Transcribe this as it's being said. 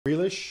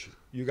Grealish,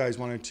 you guys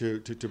wanted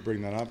to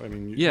bring that up. I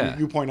mean, Yeah.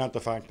 you point out the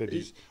fact that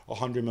he's a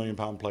 £100 million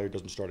player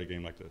doesn't start a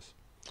game like this.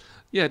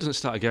 Yeah, it doesn't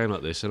start a game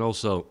like this. And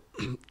also,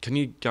 can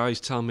you guys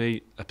tell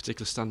me a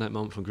particular standout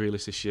moment from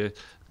Grealish this year?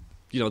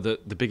 You know,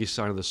 the biggest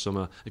sign of the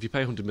summer. If you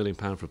pay £100 million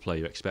for a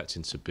player, you expect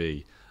him to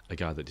be a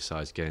guy that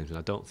decides games, and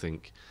I don't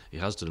think he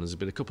has done. There's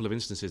been a couple of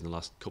instances in the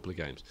last couple of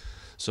games.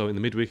 So in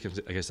the midweek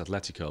against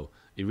Atletico,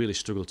 he really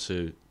struggled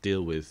to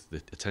deal with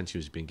the attention he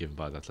was being given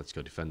by the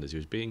Atletico defenders. He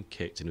was being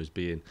kicked and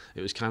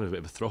it was kind of a bit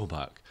of a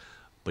throwback,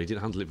 but he didn't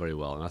handle it very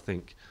well. And I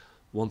think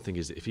one thing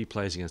is that if he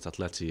plays against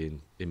Atleti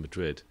in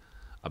Madrid,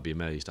 I'd be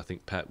amazed. I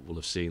think Pep will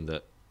have seen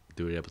that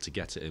they were able to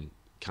get at him,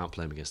 can't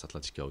play him against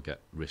Atletico,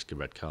 risk a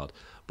red card.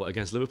 But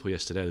against Liverpool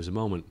yesterday, there was a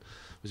moment,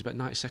 it was about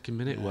 92nd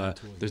minute, where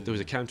there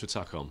was a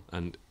counter-attack on,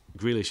 and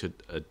Grealish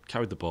had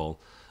carried the ball,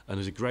 and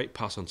there was a great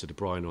pass onto De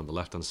Bruyne on the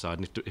left-hand side.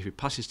 And if he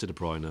passes to De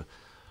Bruyne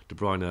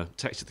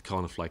takes it to the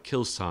corner flag,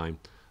 kills time,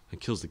 and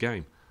kills the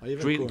game.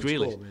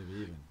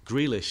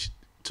 Grealish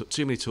took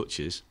too many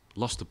touches,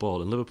 lost the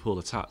ball, and Liverpool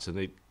attacked, and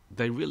they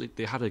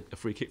had a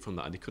free kick from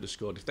that, and they could have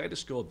scored. If they'd have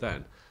scored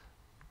then,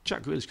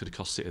 Jack Grealish could have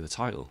cost City the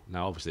title.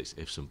 Now, obviously, it's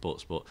ifs and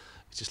buts, but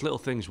it's just little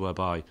things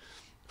whereby,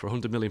 for a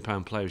 £100 million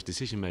player, his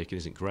decision-making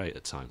isn't great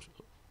at times.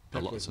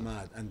 Pep was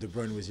mad, and De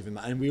Bruyne was even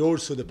mad. And we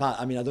also,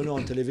 I mean, I don't know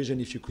on television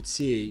if you could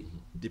see,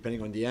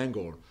 depending on the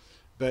angle,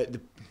 but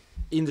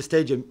in the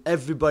stadium,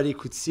 everybody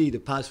could see the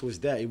pass was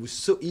there. It was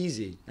so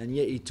easy, and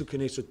yet he took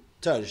an extra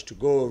touch to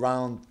go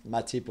around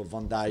Matip or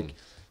Van Dijk,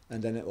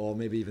 and then, or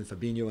maybe even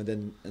Fabinho, and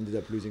then ended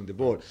up losing the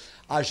ball.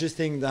 I just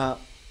think that,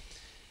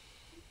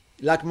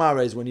 like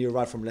Mahrez, when he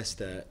arrived from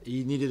Leicester,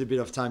 he needed a bit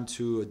of time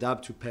to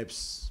adapt to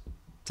Pep's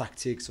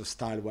tactics or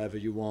style, whatever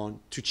you want,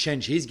 to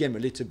change his game a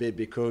little bit,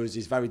 because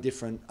he's very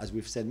different, as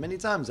we've said many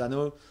times, I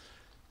know,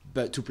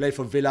 but to play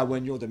for Villa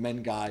when you're the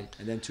main guy,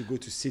 and then to go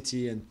to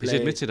City and play... He's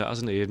admitted that,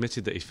 hasn't he? He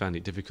admitted that he found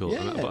it difficult.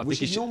 Yeah, but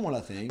which is normal, I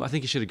think. But I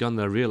think he should have gone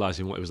there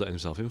realising what he was letting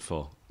himself in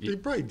for. He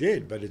probably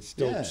did, but it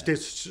still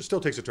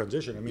takes a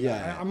transition. I mean,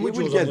 I'm with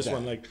Jules on this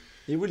one.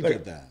 He will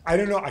get there. I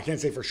don't know. I can't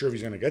say for sure if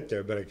he's going to get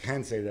there, but I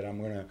can say that I'm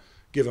going to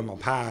give him a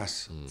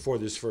pass for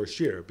this first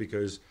year,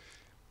 because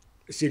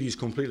City is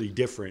completely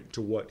different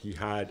to what he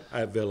had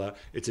at Villa.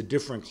 It's a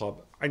different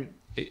club. A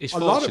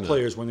lot of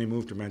players, when they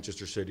move to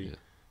Manchester City,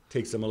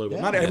 takes them a little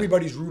bit. Not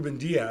everybody's Ruben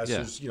Diaz,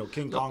 who's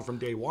King Kong from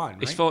day one. Right?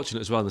 He's fortunate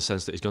as well in the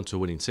sense that he's gone to a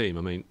winning team.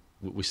 I mean,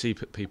 we see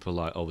people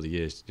like over the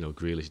years,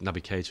 Grealish,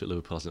 Naby Keita at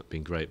Liverpool hasn't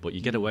been great, but you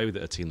get away with it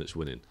at a team that's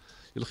winning.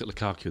 You look at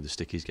Lukaku, the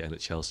stick he's getting at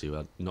Chelsea,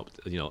 or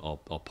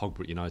Pogba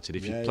at United.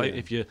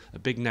 If you're a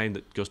big name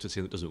that goes to a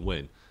team that doesn't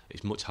win,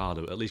 it's much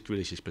harder. At least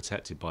Grealish is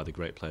protected by the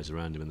great players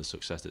around him and the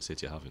success that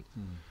City are having.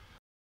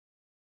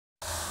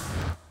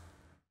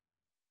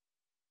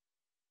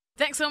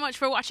 Thanks so much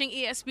for watching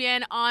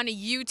ESPN on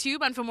YouTube,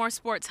 and for more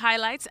sports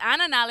highlights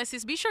and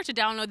analysis, be sure to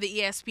download the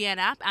ESPN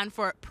app, and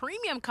for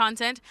premium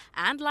content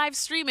and live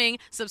streaming,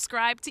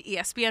 subscribe to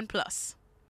ESPN Plus.